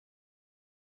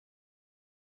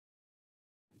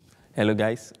Hello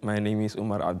guys, my name is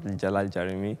Abduljalal Umar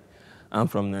Jarimi. I'm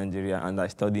from Nigeria and I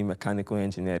study mechanical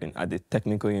engineering at the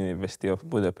Technical University of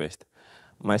Budapest.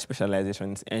 My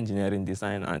specialization is engineering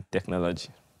design and technology.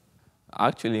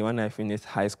 Actually, when I finished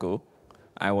high school,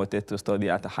 I wanted to study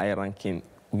at a high-ranking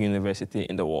university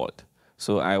in the world.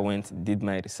 So I went, did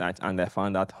my research, and I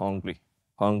found out Hungary.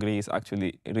 Hungary is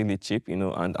actually really cheap,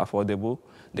 and affordable.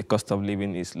 The cost of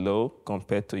living is low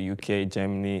compared to UK,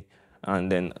 Germany,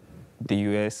 and then the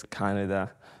US,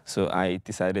 Canada. So I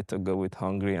decided to go with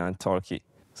Hungary and Turkey.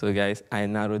 So guys, I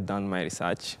narrowed down my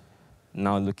research,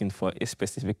 now looking for a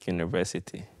specific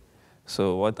university.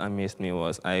 So what amazed me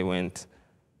was I went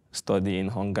study in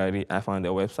Hungary. I found a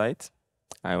website.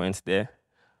 I went there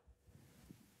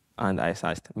and I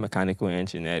searched mechanical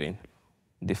engineering.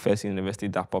 The first university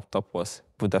that popped up was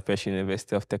Budapest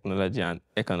University of Technology and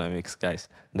Economics, guys.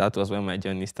 That was when my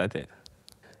journey started.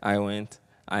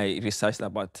 I researched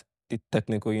about the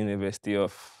Technical University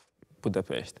of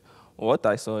Budapest. What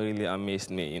I saw really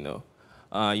amazed me,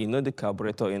 the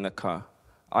carburetor in a car.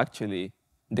 Actually,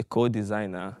 the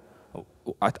co-designer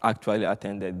actually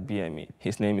attended BME.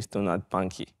 His name is Donald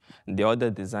Panky. The other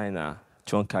designer,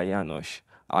 Chonka Janosch,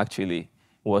 actually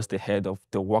was the head of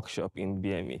the workshop in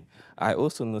BME. I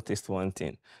also noticed one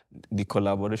thing, the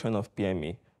collaboration of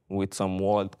BME with some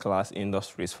world-class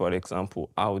industries, for example,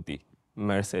 Audi,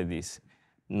 Mercedes,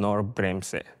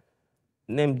 Norbremse,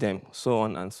 name them, so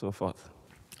on and so forth.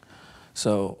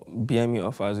 So BME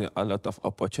offers a lot of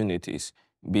opportunities,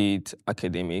 be it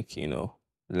academic,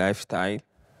 lifestyle,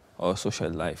 or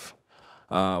social life.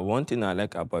 One thing I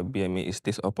like about BME is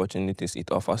these opportunities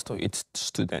it offers to its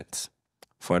students.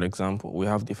 For example, we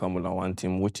have the Formula One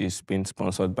team, which is being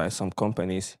sponsored by some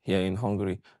companies here in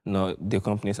Hungary. No, the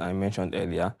companies I mentioned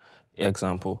earlier,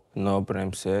 example,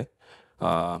 Norbremse,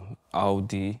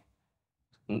 Audi,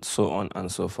 so on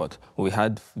and so forth. We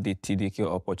had the TDK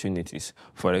opportunities.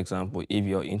 For example, if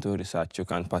you're into research, you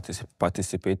can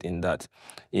participate in that.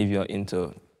 If you're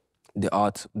into the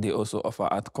art, they also offer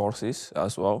art courses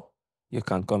as well. You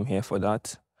can come here for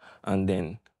that. And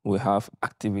then we have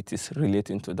activities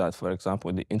relating to that. For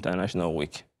example, the International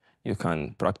Week. You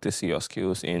can practice your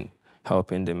skills in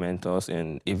helping the mentors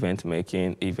in event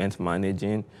making, event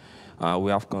managing.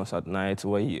 We have concert nights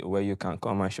where you can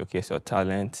come and showcase your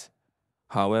talent.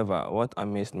 However, what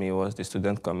amazed me was the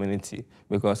student community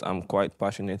because I'm quite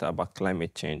passionate about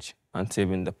climate change and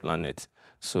saving the planet.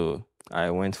 So I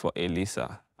went for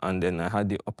ELISA, and then I had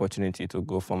the opportunity to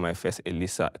go for my first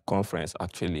ELISA conference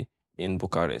actually in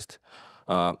Bucharest.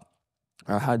 I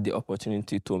had the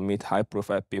opportunity to meet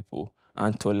high-profile people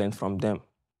and to learn from them.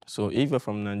 So if you're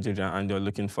from Nigeria and you're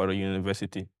looking for a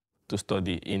university to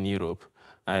study in Europe,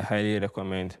 I highly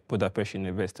recommend Budapest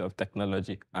University of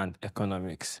Technology and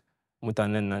Economics.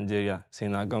 Mutanen Nigeria,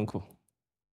 Sinaganku.